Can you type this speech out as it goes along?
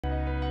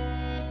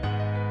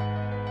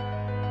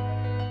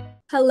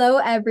Hello,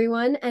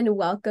 everyone, and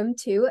welcome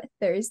to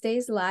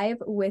Thursdays Live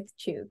with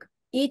Chug.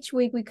 Each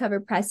week, we cover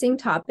pressing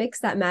topics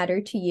that matter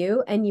to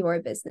you and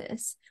your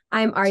business.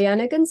 I'm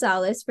Arianna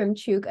Gonzalez from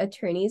Chug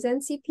Attorneys and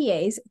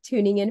CPAs,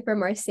 tuning in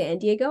from our San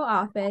Diego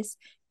office.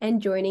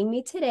 And joining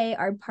me today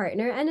are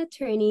partner and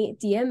attorney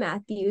Diya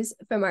Mathews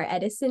from our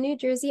Edison, New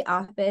Jersey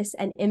office,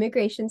 and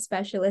immigration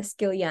specialist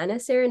Gilyana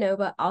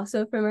Serinova,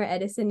 also from our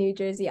Edison, New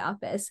Jersey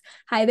office.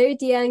 Hi there,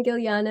 Diya and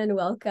Gilyana, and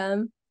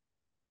welcome.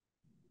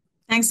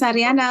 Thanks,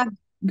 Arianna.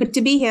 Good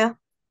to be here.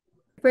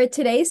 For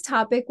today's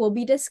topic, we'll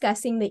be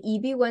discussing the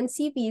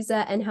EB-1C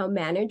visa and how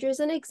managers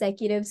and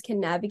executives can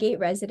navigate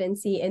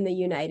residency in the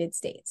United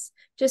States.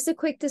 Just a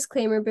quick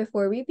disclaimer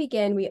before we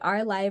begin, we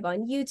are live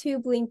on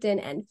YouTube,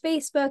 LinkedIn, and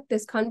Facebook.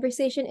 This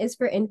conversation is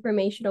for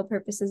informational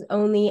purposes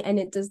only, and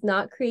it does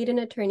not create an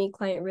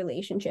attorney-client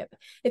relationship.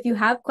 If you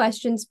have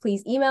questions,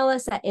 please email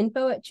us at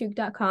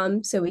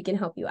info@chug.com so we can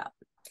help you out.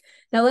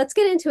 Now let's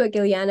get into it,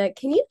 Gilyana.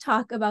 Can you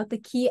talk about the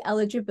key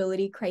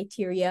eligibility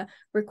criteria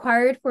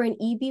required for an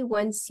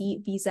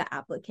EB-1C visa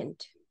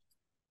applicant?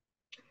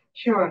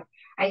 Sure.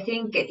 I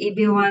think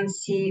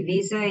EB-1C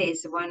visa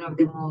is one of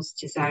the most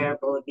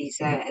desirable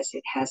visa as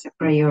it has a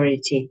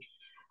priority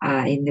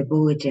in the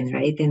bulletin,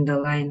 right, in the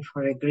line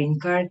for a green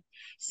card.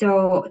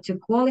 So to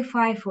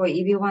qualify for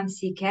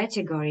EB-1C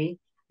category,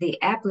 the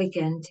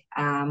applicant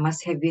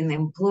must have been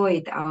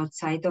employed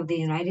outside of the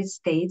United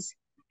States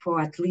for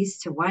at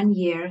least 1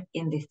 year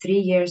in the 3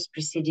 years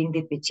preceding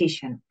the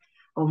petition,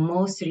 or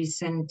most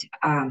recent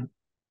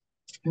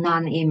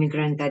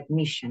non-immigrant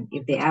admission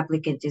if the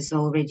applicant is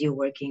already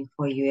working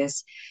for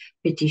U.S.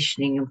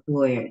 petitioning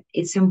employer.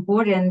 It's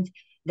important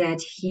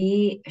that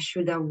he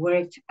should have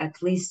worked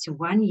at least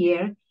 1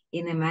 year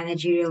in a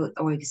managerial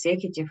or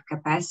executive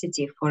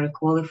capacity for a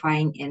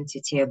qualifying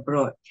entity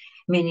abroad,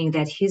 meaning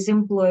that his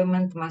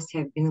employment must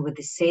have been with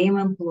the same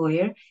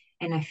employer,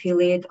 an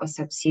affiliate or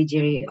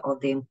subsidiary of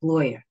the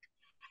employer.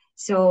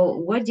 So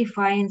what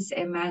defines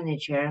a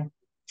manager?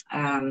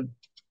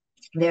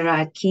 There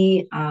are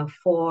key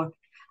four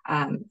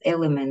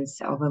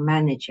elements of a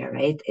manager,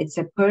 right? It's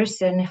a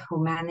person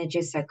who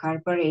manages a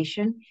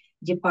corporation,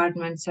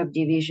 department,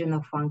 subdivision,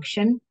 or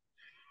function.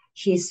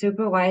 He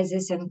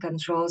supervises and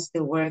controls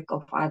the work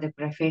of other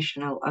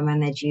professional or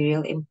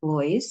managerial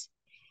employees.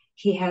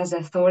 He has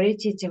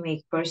authority to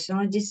make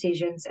personal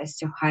decisions as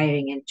to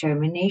hiring and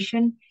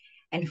termination.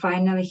 And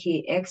finally,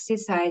 he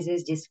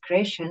exercises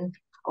discretion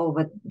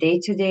over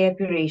day-to-day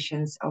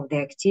operations of the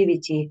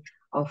activity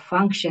or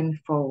function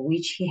for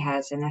which he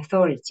has an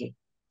authority.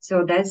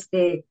 So that's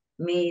the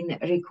main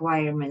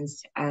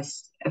requirements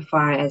as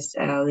far as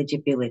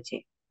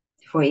eligibility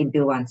for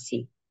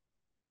EB-1C.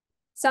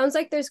 Sounds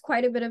like there's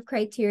quite a bit of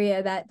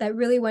criteria that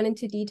really went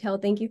into detail.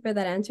 Thank you for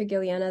that answer,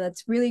 Gilyana.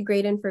 That's really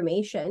great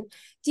information.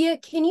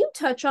 Diya, can you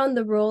touch on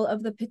the role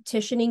of the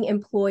petitioning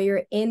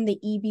employer in the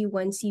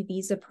EB-1C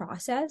visa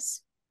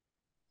process?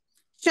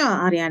 Sure,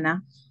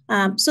 Arianna.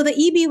 So the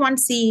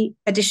EB-1C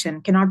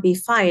petition cannot be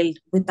filed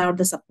without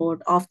the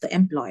support of the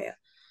employer.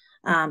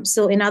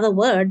 So in other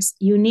words,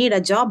 you need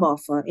a job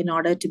offer in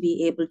order to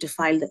be able to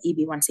file the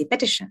EB-1C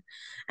petition.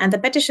 And the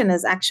petition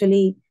is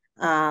actually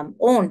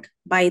owned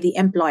by the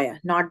employer,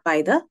 not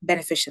by the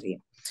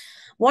beneficiary.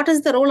 What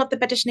is the role of the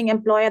petitioning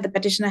employer? The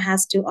petitioner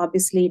has to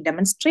obviously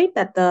demonstrate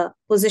that the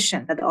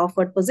position, that the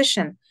offered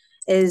position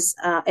is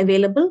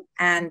available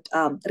and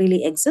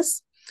really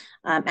exists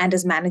and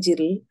is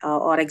managerial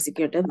or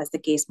executive, as the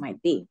case might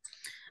be.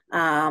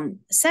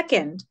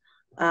 Second,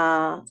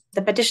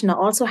 the petitioner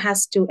also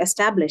has to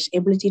establish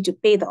ability to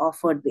pay the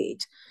offered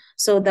wage.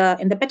 So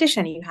in the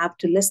petition, you have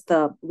to list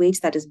the wage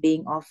that is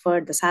being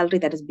offered, the salary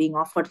that is being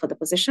offered for the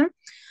position,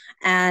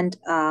 and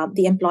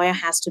the employer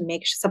has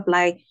to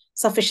supply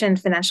sufficient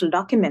financial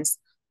documents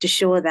to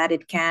show that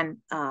it can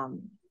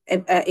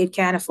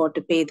afford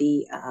to pay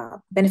the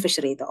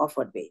beneficiary the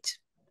offered wage.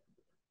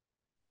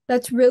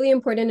 That's really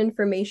important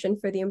information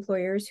for the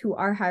employers who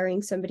are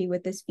hiring somebody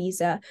with this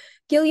visa.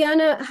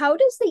 Gilyana, how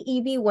does the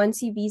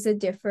EB-1C visa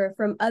differ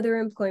from other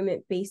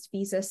employment-based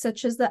visas,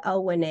 such as the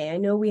L-1A? I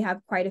know we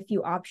have quite a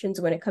few options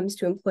when it comes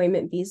to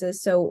employment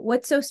visas. So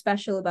what's so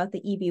special about the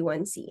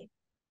EB-1C?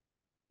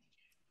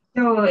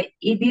 So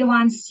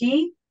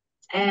EB-1C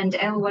and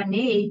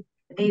L-1A,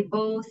 they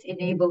both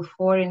enable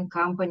foreign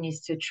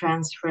companies to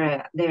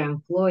transfer their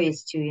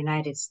employees to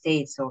United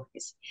States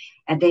office,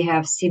 and they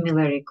have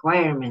similar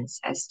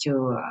requirements as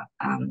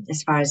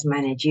far as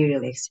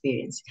managerial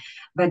experience.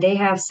 But they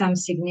have some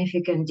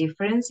significant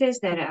differences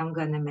that I'm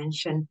going to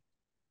mention.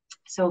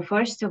 So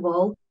first of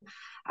all,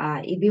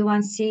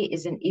 EB-1C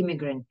is an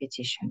immigrant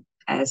petition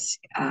as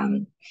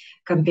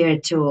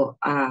compared to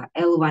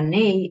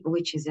L-1A,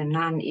 which is a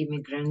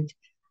non-immigrant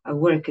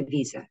work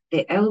visa.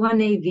 The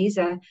L-1A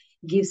visa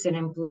gives an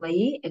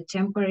employee a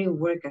temporary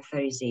work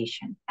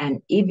authorization,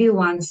 and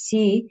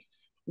EB-1C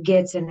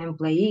gets an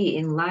employee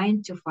in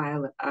line to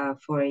file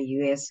for a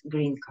U.S.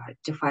 green card,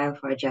 to file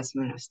for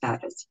adjustment of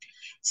status.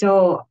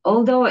 So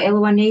although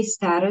L-1A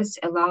status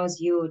allows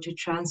you to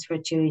transfer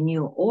to a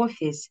new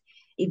office,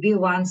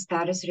 EB-1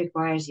 status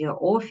requires your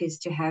office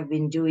to have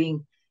been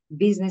doing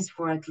business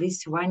for at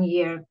least 1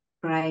 year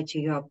prior to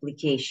your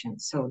application.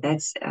 So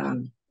that's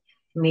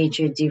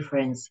major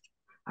difference.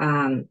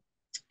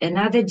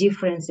 Another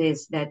difference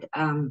is that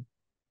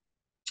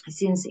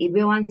since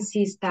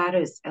EB-1C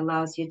status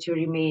allows you to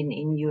remain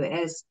in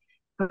US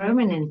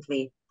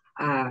permanently,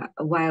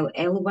 while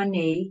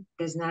L1A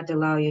does not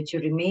allow you to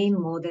remain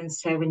more than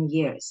 7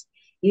 years,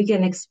 you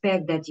can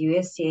expect that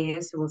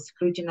USCIS will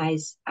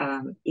scrutinize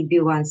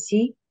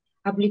EB-1C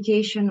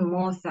application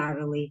more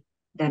thoroughly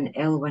than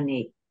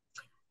L1A.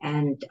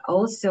 And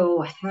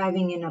also,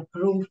 having an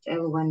approved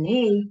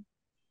L1A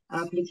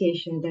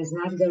application does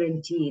not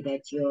guarantee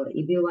that your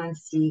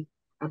EB-1C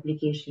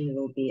application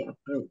will be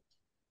approved.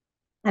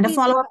 And a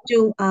follow-up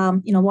to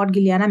what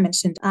Gilyana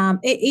mentioned,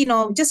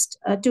 just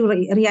to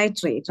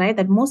reiterate, right,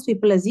 that most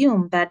people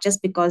assume that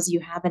just because you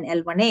have an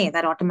L1A,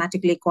 that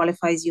automatically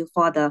qualifies you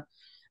for the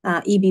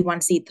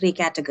EB-1C3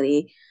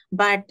 category.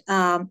 But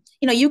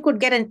you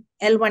could get an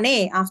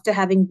L1A after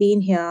having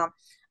been here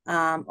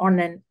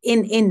in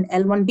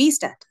L1B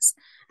status.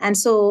 And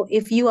so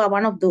if you are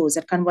one of those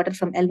that converted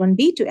from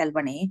L1B to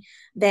L1A,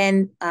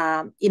 then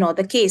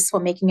the case for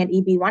making an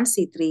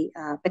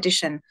EB-1C3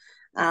 petition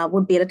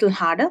would be a little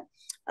harder.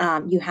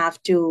 You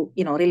have to,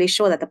 really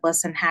show that the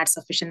person had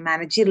sufficient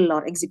managerial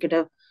or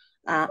executive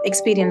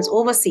experience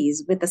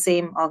overseas with the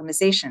same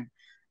organization.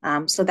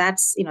 So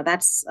that's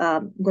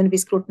going to be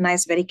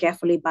scrutinized very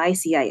carefully by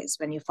CIS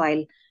when you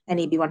file an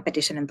EB-1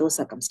 petition in those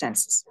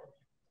circumstances.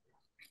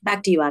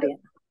 Back to you, Arianna.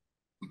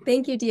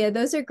 Thank you, Diya.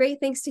 Those are great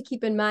things to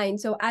keep in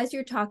mind. So as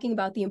you're talking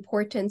about the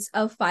importance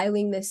of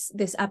filing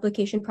this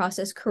application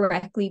process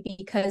correctly,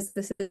 because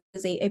this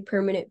is a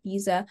permanent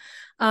visa,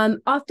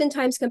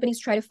 oftentimes companies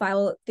try to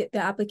file the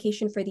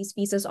application for these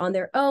visas on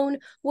their own.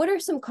 What are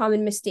some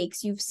common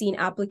mistakes you've seen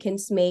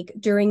applicants make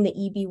during the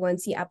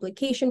EB-1C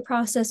application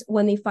process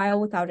when they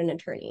file without an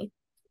attorney?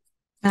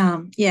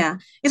 Yeah,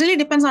 it really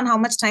depends on how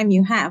much time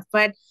you have.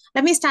 But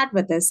let me start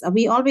with this.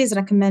 We always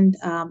recommend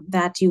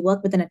that you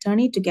work with an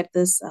attorney to get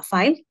this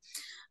filed.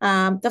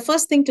 The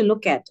first thing to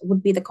look at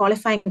would be the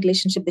qualifying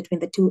relationship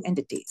between the two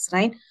entities,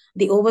 right?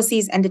 The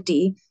overseas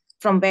entity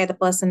from where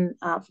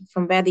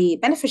the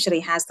beneficiary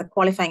has the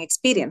qualifying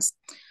experience,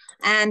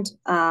 and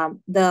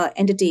the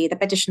entity, the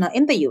petitioner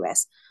in the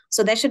US.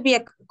 So there should be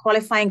a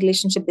qualifying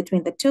relationship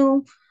between the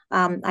two.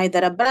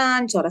 Either a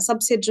branch or a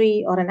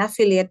subsidiary or an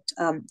affiliate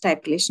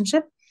type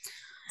relationship.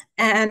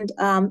 And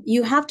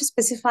you have to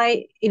specify,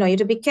 you have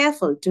to be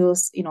careful to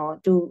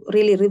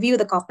really review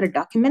the corporate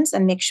documents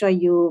and make sure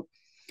you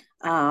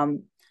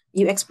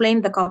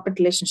explain the corporate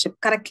relationship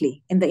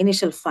correctly in the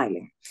initial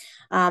filing.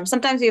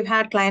 Sometimes we've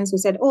had clients who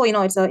said, oh,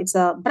 it's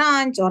a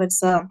branch or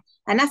it's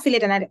an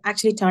affiliate, and it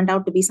actually turned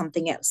out to be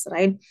something else,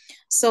 right?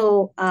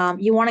 So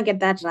you want to get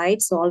that right.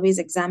 So always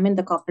examine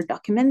the corporate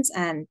documents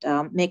and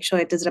make sure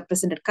it is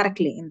represented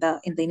correctly in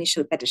the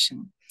initial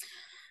petition.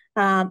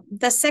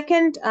 The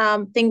second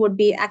thing would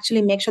be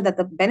actually make sure that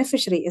the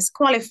beneficiary is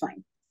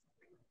qualified.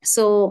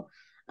 So,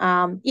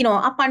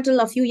 up until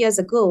a few years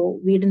ago,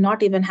 we did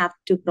not even have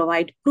to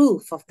provide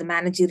proof of the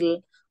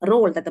managerial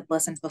role that the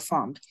person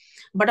performed.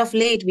 But of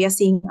late, we are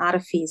seeing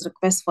RFEs,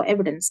 requests for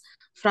evidence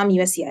from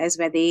USCIS,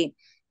 where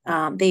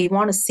they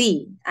want to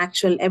see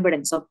actual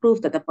evidence or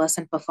proof that the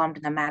person performed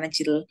in a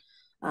managerial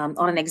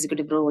or an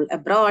executive role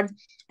abroad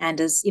and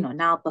is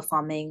now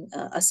performing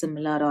a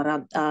similar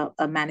or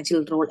a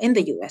managerial role in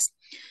the US.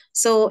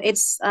 So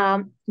it's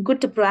good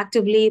to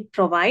proactively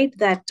provide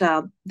that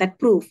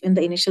proof in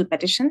the initial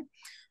petition.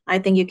 I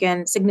think you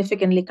can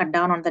significantly cut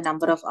down on the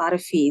number of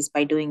RFEs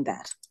by doing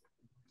that.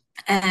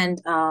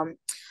 And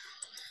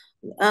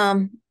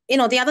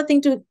the other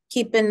thing to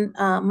keep in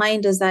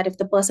mind is that if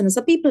the person is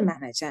a people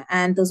manager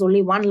and there's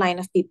only one line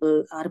of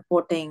people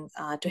reporting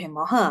to him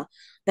or her,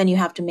 then you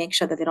have to make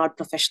sure that they're all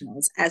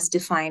professionals as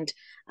defined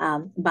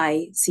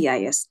by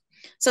CIS.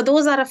 So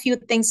those are a few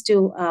things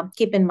to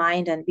keep in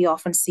mind, and we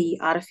often see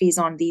RFEs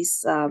on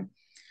these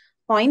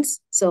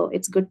points. So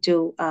it's good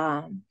to,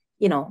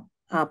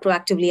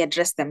 proactively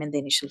address them in the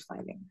initial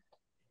filing.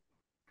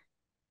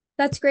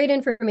 That's great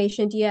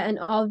information, Diya, and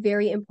all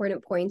very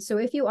important points. So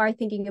if you are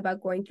thinking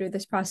about going through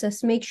this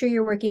process, make sure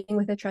you're working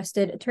with a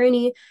trusted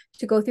attorney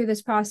to go through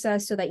this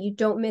process so that you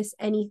don't miss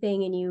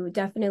anything and you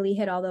definitely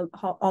hit all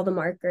the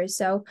markers.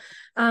 So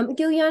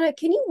Gilyana,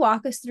 can you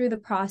walk us through the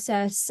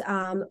process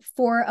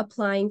for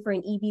applying for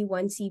an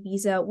EB-1C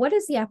visa? What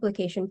does the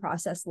application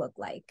process look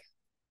like?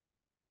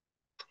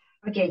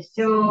 Okay,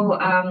 so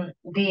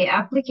the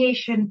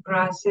application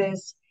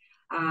process,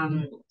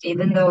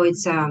 even though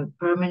it's a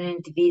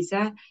permanent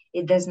visa,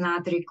 it does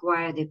not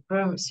require the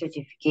perm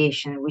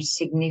certification, which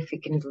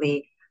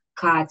significantly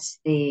cuts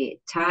the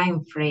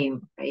time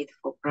frame, right,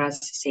 for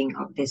processing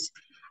of this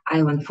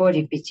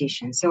I-140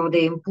 petition. So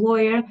the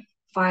employer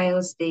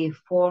files the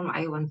form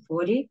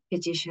I-140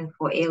 petition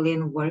for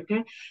alien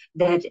worker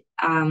that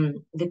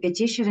the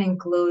petition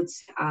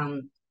includes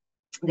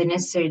the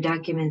necessary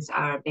documents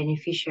are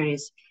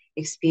beneficiaries'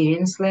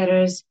 experience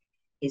letters,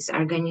 his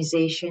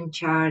organization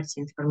charts,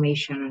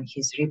 information on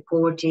his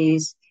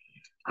reportees,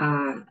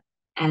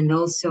 and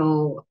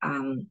also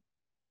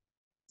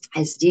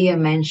as Dia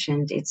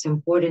mentioned, it's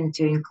important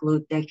to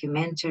include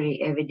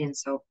documentary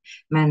evidence of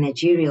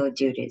managerial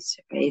duties,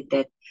 right?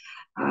 That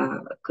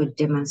could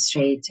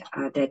demonstrate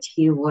that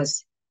he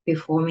was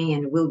performing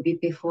and will be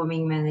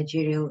performing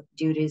managerial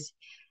duties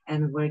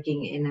and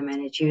working in a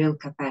managerial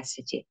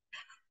capacity.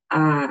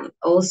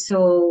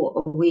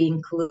 Also, we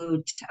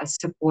include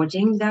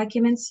supporting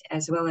documents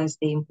as well as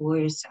the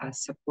employer's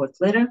support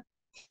letter.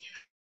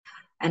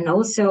 And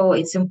also,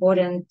 it's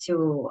important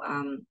to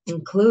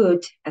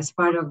include as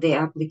part of the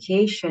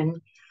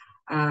application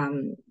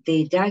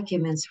the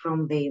documents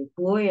from the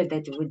employer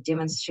that would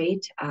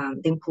demonstrate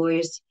the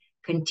employer's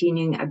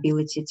continuing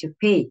ability to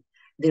pay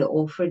the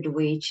offered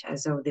wage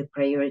as of the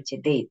priority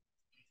date.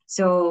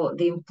 So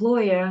the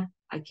employer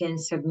can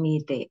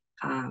submit the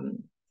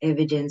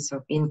evidence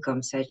of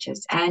income such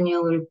as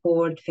annual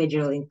report,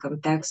 federal income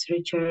tax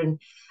return,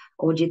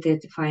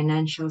 audited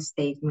financial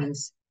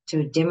statements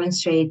to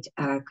demonstrate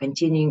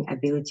continuing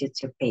ability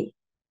to pay.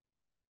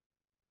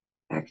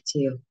 Back to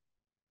you.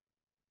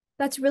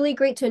 That's really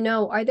great to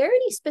know. Are there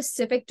any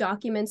specific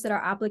documents that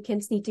our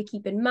applicants need to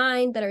keep in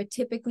mind that are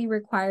typically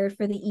required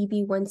for the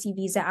EB-1C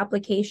visa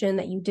application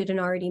that you didn't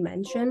already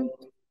mention?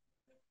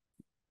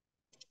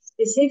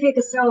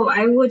 Specific, so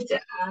I would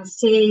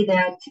say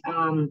that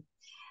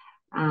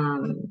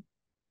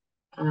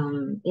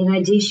in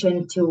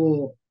addition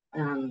to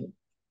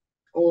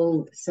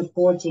all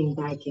supporting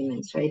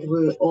documents, right,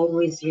 we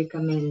always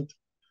recommend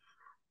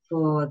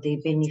for the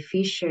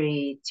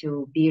beneficiary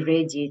to be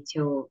ready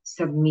to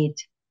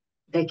submit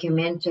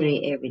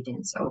documentary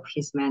evidence of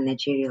his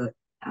managerial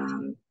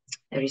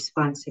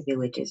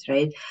responsibilities,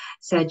 right?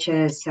 Such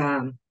as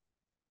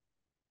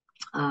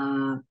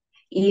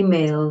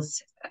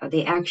emails,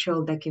 the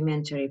actual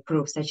documentary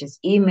proof, such as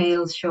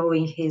emails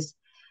showing his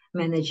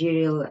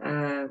managerial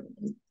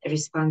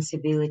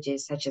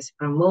responsibilities, such as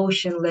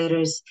promotion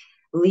letters,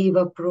 leave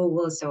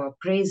approvals or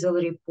appraisal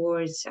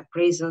reports,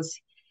 appraisals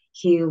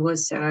he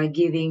was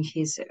giving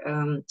his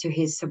to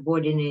his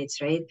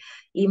subordinates, right?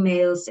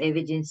 Emails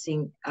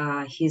evidencing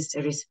his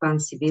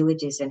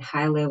responsibilities and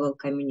high-level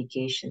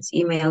communications,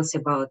 emails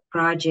about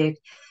project,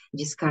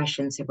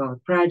 discussions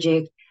about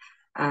project,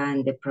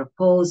 and the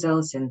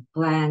proposals and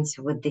plans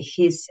with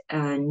his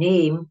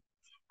name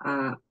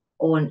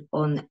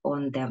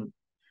on them.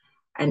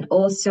 And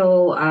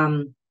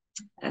also,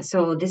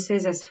 so this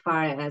is as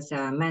far as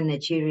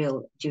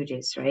managerial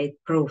duties, right?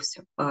 Proofs,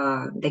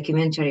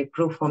 documentary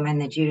proof for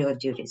managerial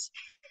duties.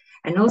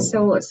 And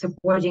also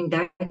supporting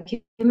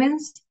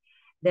documents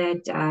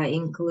that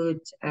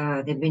include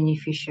the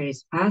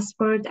beneficiary's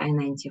passport,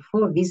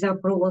 I-94, visa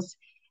approvals,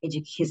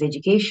 his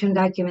education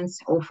documents,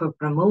 offer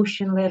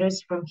promotion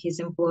letters from his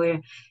employer,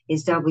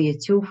 his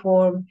W-2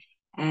 form,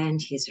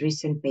 and his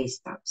recent pay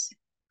stubs.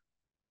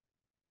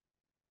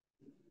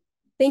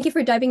 Thank you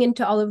for diving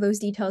into all of those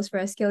details for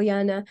us,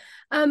 Gilyana.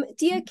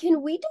 Dia,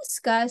 can we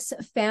discuss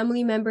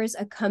family members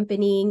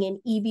accompanying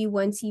an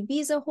EB-1C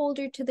visa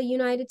holder to the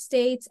United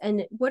States,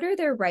 and what are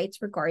their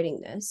rights regarding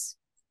this?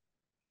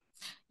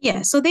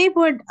 Yeah, so they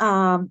would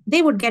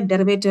get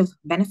derivative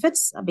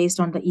benefits based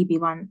on the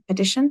EB-1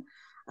 petition.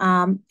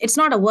 It's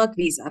not a work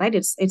visa, right?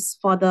 It's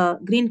for the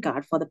green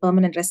card, for the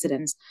permanent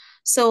residence.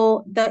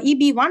 So the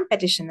EB-1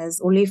 petition is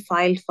only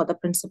filed for the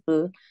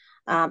principal,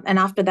 and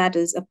after that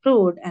is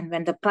approved. And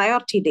when the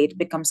priority date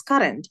becomes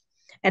current,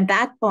 at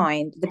that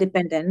point, the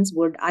dependents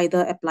would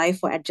either apply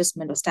for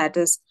adjustment of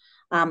status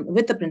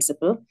with the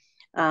principal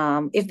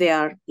if they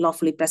are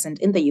lawfully present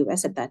in the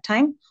US at that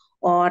time,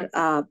 or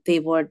they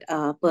would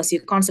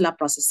pursue consular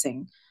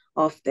processing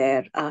of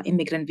their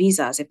immigrant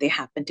visas if they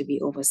happen to be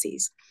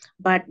overseas.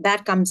 But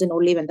that comes in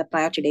only when the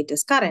priority date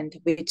is current,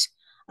 which,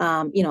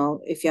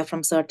 if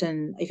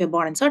you're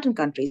born in certain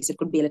countries, it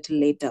could be a little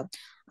later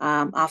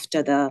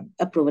after the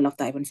approval of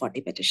the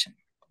I-140 petition.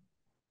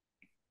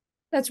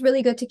 That's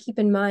really good to keep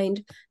in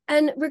mind.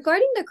 And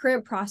regarding the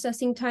current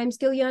processing times,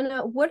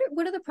 Gilyana, what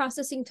do the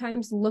processing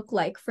times look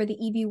like for the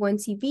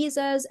EB-1C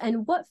visas,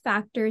 and what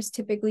factors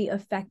typically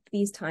affect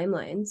these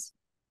timelines?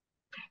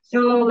 So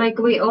like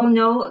we all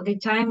know, the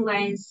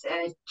timelines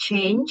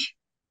change.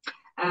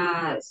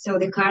 So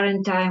the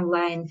current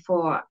timeline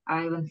for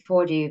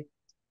I-140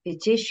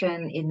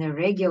 petition in the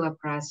regular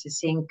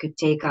processing could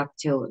take up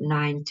to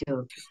 9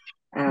 to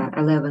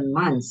 11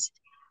 months.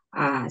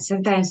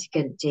 Sometimes it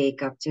can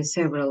take up to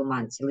several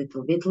months, a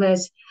little bit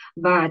less.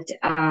 But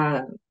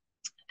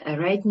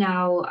right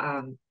now,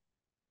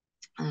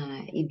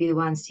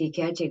 EB-1C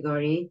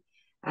category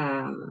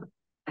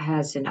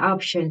has an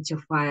option to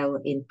file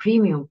in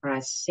premium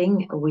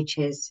processing, which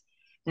is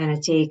going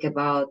to take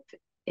about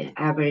an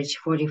average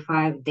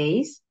 45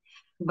 days.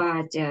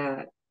 But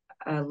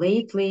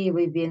lately,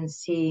 we've been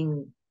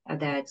seeing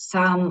that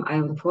some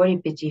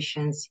I-140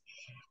 petitions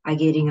are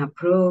getting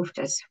approved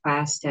as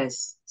fast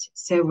as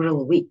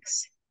several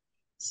weeks.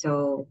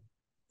 So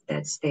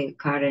that's the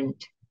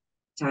current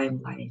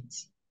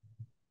timelines.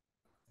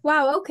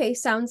 Wow, okay.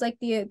 Sounds like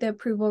the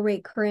approval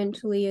rate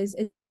currently is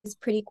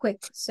pretty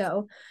quick.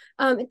 So,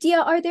 Dia,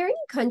 are there any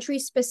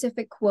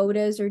country-specific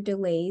quotas or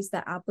delays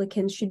that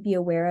applicants should be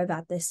aware of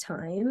at this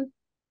time?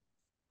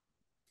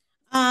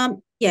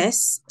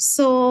 Yes.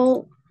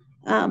 So,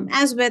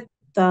 as with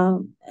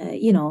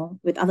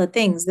with other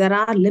things, there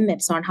are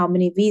limits on how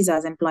many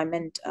visas,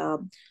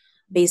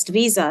 employment-based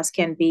visas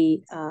can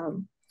be,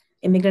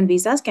 immigrant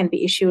visas can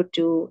be issued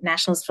to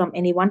nationals from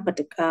any one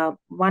particular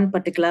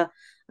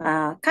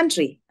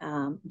country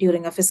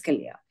during a fiscal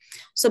year.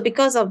 So,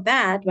 because of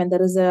that, when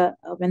there is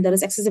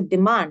excessive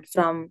demand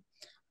from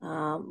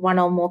one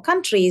or more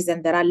countries,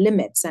 then there are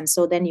limits, and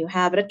so then you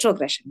have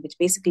retrogression, which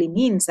basically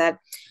means that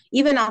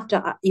even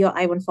after your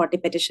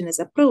I-140 petition is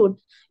approved,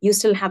 you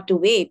still have to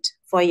wait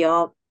for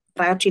your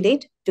priority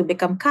date to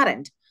become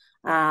current.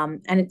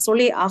 And it's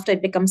only after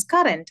it becomes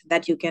current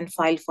that you can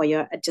file for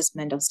your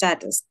adjustment of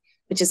status,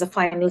 which is a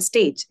final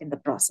stage in the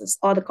process,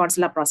 or the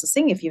consular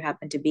processing if you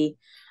happen to be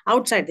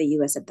outside the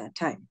US at that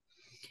time.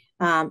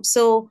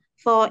 So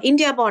for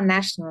India-born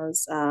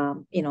nationals,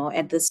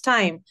 at this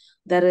time,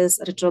 there is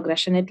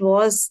retrogression. It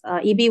was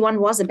EB1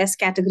 was the best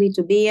category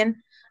to be in.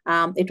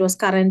 It was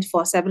current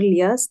for several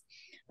years,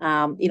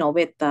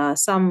 with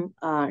some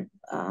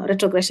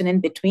retrogression in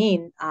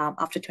between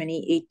after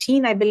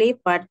 2018, I believe.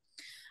 But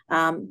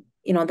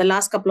the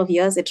last couple of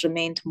years, it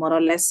remained more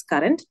or less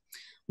current.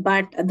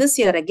 But this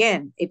year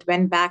again, it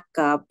went back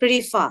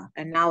pretty far,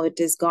 and now it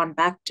has gone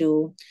back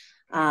to,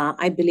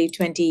 I believe,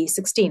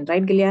 2016,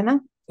 right, Gilyana?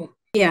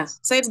 Yeah,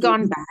 so it's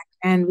gone back,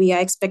 and we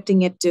are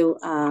expecting it to,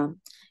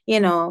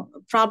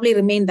 probably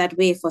remain that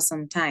way for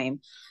some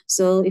time.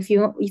 So if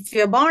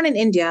you're born in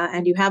India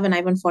and you have an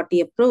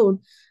I-140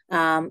 approved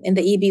in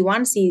the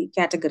EB-1C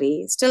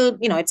category, still,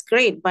 it's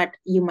great, but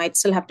you might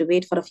still have to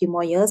wait for a few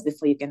more years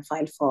before you can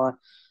file for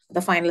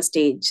the final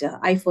stage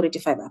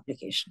I-485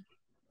 application.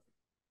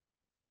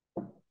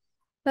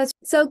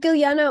 So,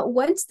 Gilyana,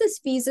 once this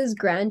visa is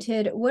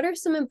granted, what are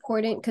some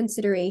important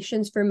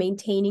considerations for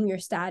maintaining your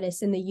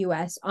status in the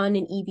U.S. on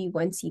an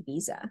EB-1C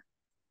visa?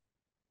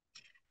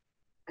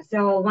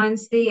 So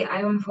once the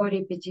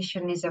I-140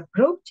 petition is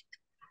approved,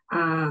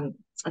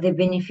 the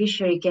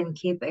beneficiary can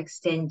keep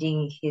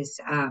extending his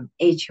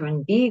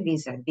H-1B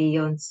visa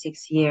beyond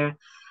 6-year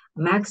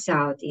max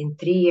out in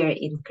 3-year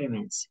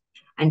increments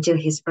until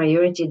his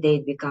priority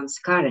date becomes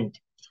current,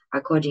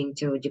 according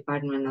to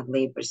Department of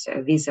Labor's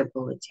visa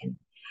bulletin.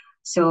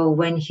 So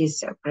when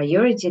his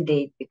priority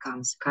date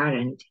becomes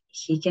current,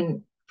 he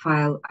can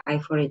file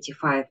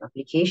I-485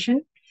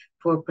 application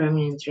for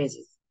permanent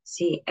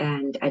residency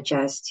and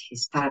adjust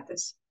his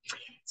status.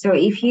 So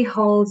if he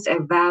holds a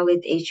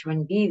valid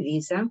H-1B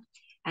visa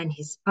and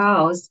his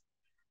spouse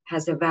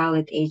has a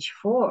valid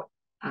H-4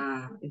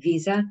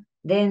 visa,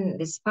 then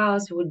the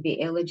spouse would be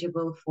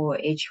eligible for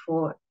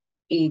H-4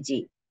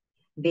 ED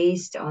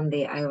based on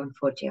the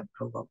I-140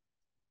 approval.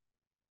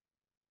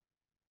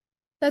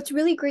 That's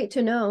really great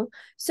to know.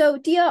 So,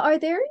 Diya, are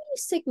there any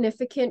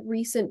significant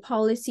recent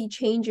policy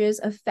changes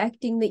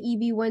affecting the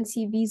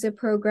EB-1C visa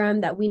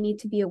program that we need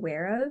to be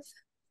aware of?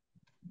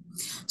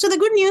 So the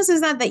good news is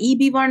that the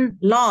EB-1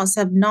 laws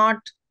have not,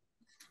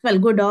 well,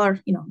 good or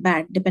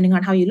bad, depending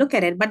on how you look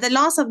at it, but the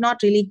laws have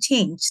not really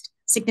changed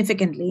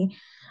significantly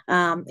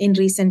in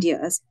recent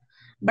years.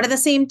 But at the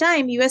same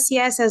time,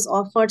 USCIS has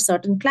offered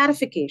certain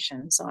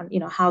clarifications on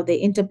how they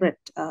interpret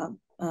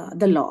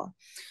the law.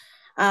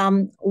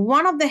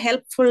 One of the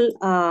helpful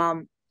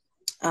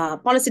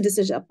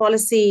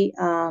policy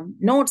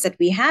notes that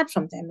we had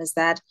from them is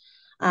that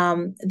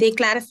they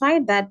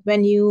clarified that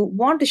when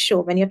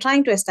you're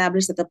trying to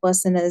establish that the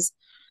person is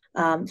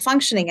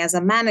functioning as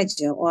a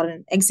manager or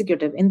an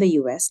executive in the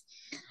US,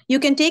 you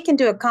can take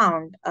into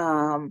account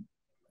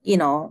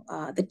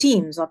the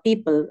teams or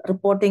people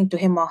reporting to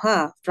him or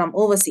her from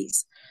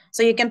overseas.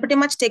 So you can pretty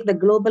much take the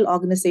global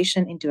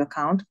organization into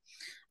account.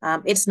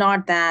 It's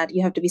not that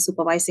you have to be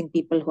supervising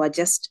people who are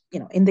just,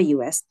 in the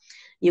US.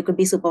 You could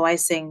be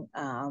supervising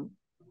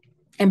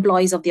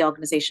employees of the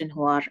organization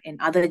who are in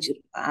other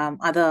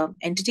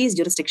entities,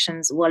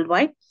 jurisdictions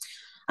worldwide.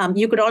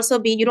 You could also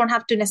be, you don't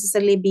have to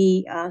necessarily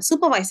be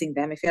supervising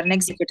them. If you're an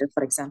executive,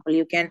 for example,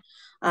 you can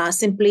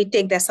simply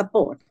take their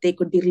support. They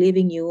could be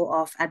relieving you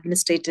of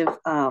administrative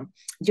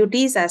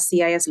duties as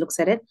CIS looks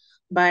at it.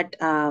 But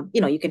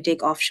you can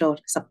take offshore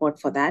support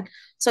for that.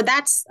 So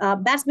that's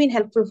been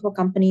helpful for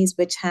companies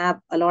which have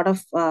a lot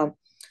of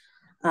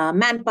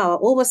manpower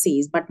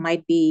overseas, but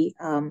might be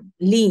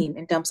lean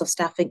in terms of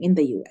staffing in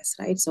the US,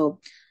 right? So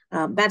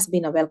that's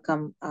been a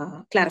welcome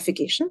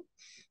clarification.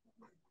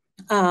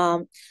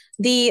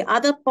 The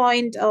other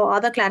point or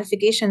other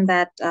clarification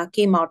that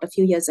came out a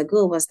few years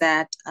ago was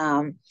that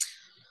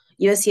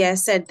USCIS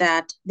said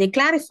that they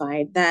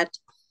clarified that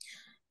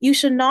you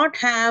should not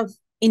have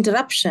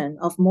interruption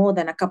of more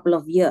than a couple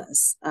of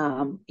years,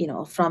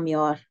 from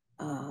your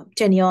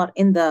tenure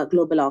in the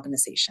global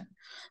organization.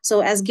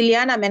 So as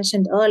Gilyana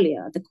mentioned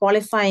earlier, the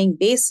qualifying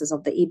basis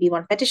of the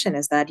EB-1 petition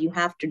is that you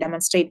have to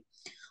demonstrate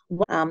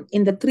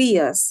in the 3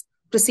 years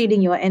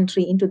preceding your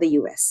entry into the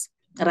US,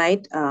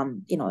 right?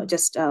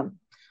 To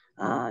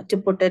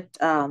put it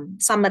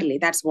summarily,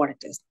 that's what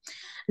it is.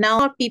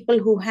 Now, people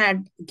who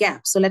had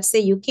gaps, so let's say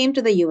you came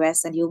to the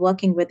US and you're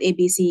working with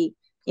ABC,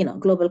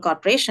 global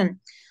corporation,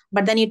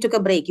 but then you took a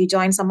break, you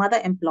joined some other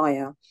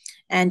employer,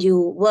 and you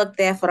worked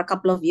there for a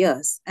couple of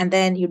years, and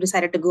then you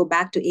decided to go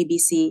back to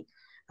ABC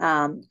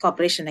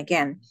Corporation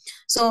again.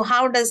 So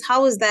how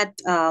is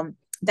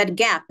that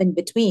gap in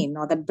between,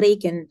 or that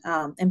break in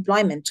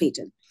employment,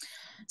 treated?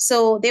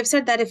 So they've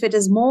said that if it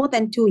is more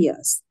than 2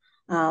 years,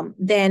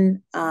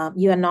 then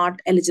you are not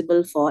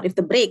eligible for, if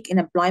the break in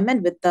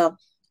employment with the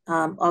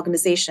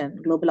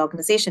global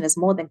organization is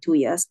more than 2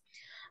 years,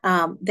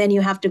 then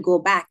you have to go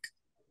back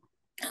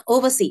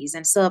overseas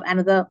and serve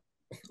another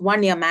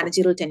 1 year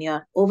managerial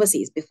tenure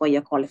overseas before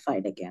you're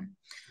qualified again.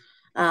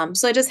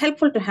 So it is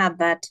helpful to have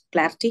that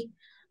clarity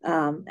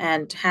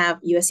and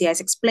have USCIS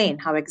explain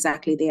how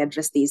exactly they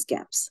address these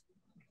gaps.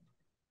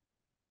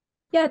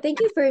 Yeah, thank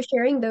you for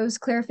sharing those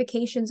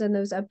clarifications and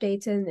those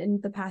updates in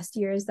the past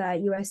years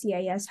that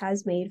USCIS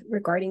has made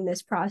regarding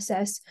this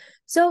process.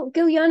 So,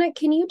 Gilyana,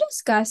 can you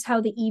discuss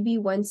how the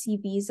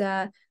EB-1C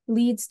visa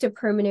leads to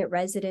permanent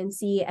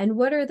residency, and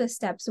what are the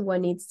steps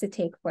one needs to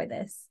take for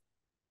this?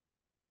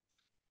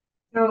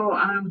 So,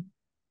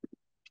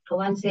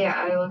 once the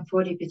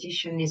I-140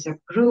 petition is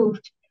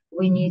approved,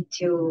 we need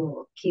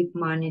to keep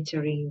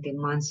monitoring the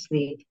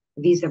monthly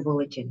visa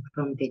bulletin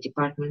from the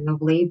Department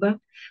of Labor,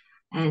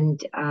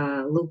 and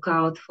look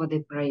out for the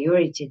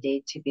priority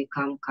date to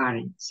become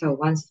current. So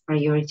once the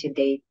priority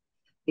date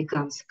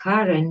becomes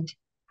current,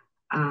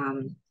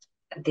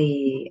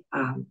 the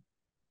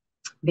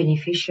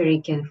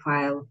beneficiary can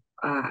file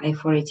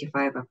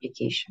I-485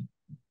 application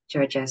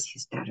to adjust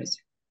his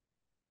status.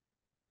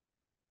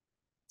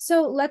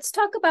 So let's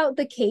talk about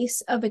the case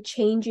of a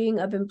changing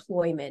of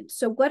employment.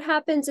 So what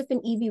happens if an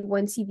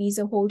EB-1C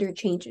visa holder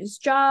changes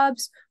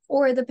jobs,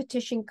 or the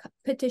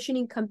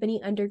petitioning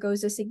company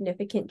undergoes a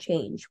significant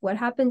change? What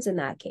happens in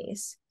that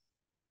case?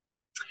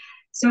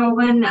 So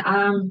when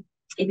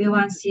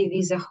EB-1C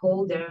visa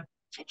holder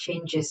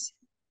changes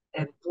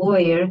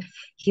employer,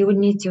 he would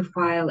need to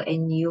file a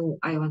new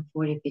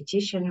I-140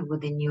 petition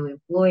with a new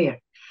employer.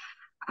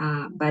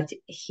 But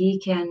he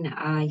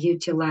can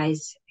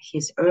utilize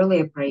his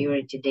earlier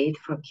priority date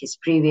from his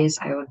previous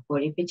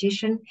I-140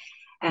 petition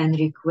and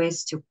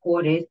request to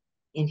quote it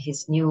in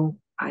his new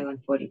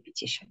I-140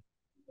 petition.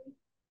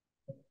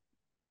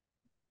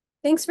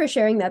 Thanks for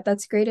sharing that.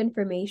 That's great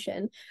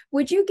information.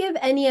 Would you give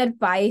any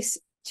advice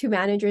to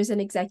managers and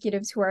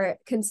executives who are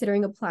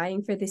considering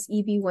applying for this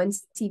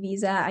EB-1C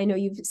visa? I know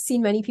you've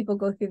seen many people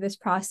go through this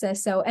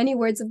process, so any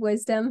words of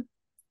wisdom?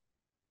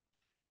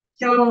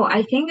 So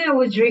I think I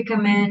would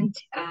recommend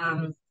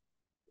them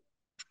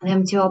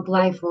to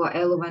apply for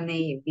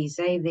L1A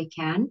visa if they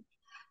can,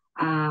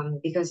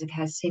 because it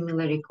has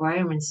similar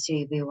requirements to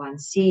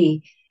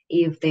EB-1C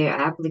if their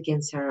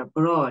applicants are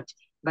abroad.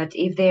 But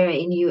if they're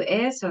in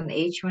US on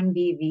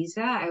H-1B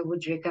visa, I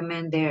would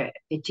recommend their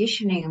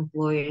petitioning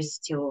employers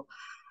to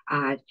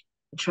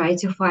try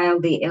to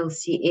file the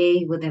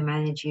LCA with a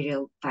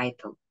managerial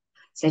title,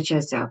 such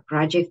as a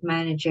project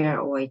manager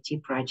or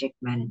IT project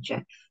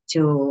manager,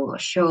 to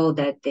show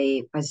that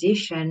the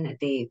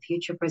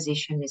future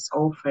position is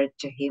offered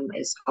to him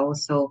is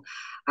also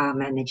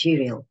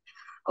managerial.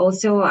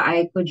 Also,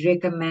 I could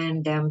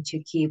recommend them to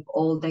keep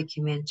all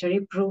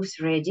documentary proofs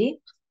ready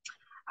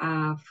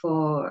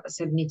for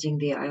submitting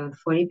the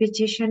I-140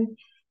 petition,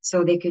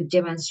 so they could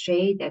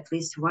demonstrate at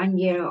least 1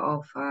 year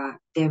of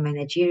their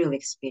managerial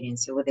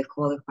experience with a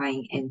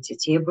qualifying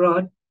entity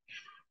abroad.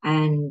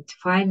 And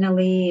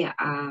finally,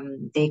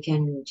 they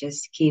can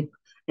just keep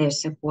their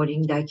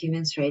supporting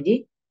documents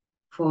ready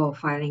for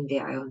filing the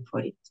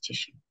I-140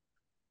 petition.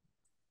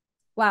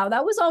 Wow,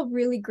 that was all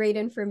really great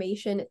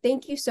information.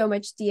 Thank you so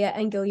much, Diya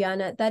and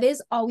Gilyana. That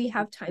is all we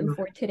have time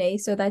for today.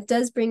 So that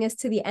does bring us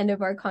to the end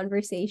of our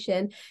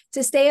conversation.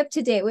 To stay up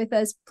to date with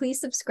us,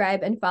 please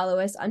subscribe and follow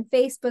us on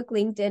Facebook,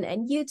 LinkedIn,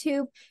 and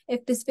YouTube.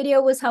 If this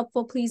video was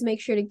helpful, please make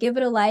sure to give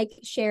it a like,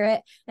 share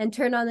it, and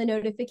turn on the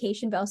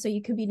notification bell so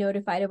you can be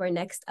notified of our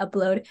next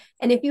upload.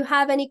 And if you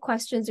have any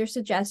questions or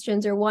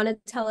suggestions, or want to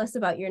tell us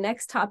about your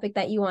next topic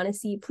that you want to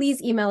see,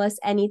 please email us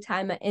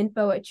anytime at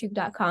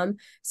info@chug.com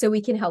so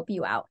we can help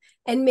you out.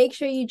 And make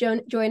sure you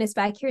join us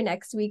back here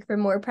next week for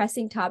more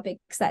pressing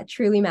topics that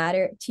truly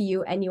matter to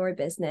you and your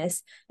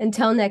business.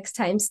 Until next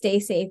time,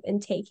 stay safe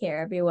and take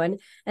care, everyone.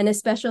 And a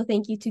special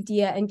thank you to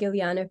Diya and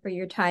Gilyana for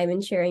your time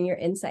and sharing your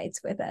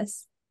insights with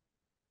us.